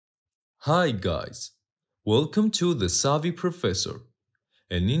Hi guys, welcome to the Savvy Professor,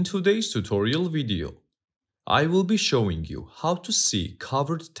 and in today's tutorial video, I will be showing you how to see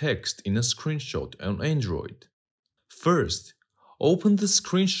covered text in a screenshot on Android. First, open the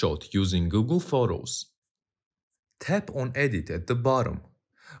screenshot using Google Photos. Tap on Edit at the bottom.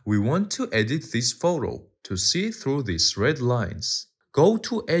 We want to edit this photo to see through these red lines. Go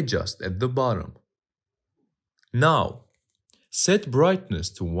to Adjust at the bottom. Now, set brightness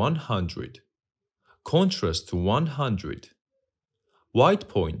to 100. Contrast to 100, white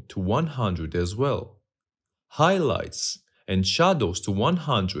point to 100 as well, highlights and shadows to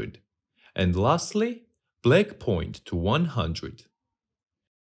 100, and lastly, black point to 100.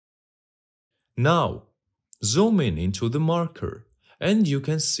 Now, zoom in into the marker and you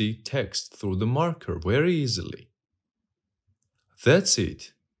can see text through the marker very easily. That's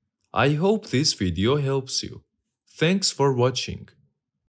it. I hope this video helps you. Thanks for watching.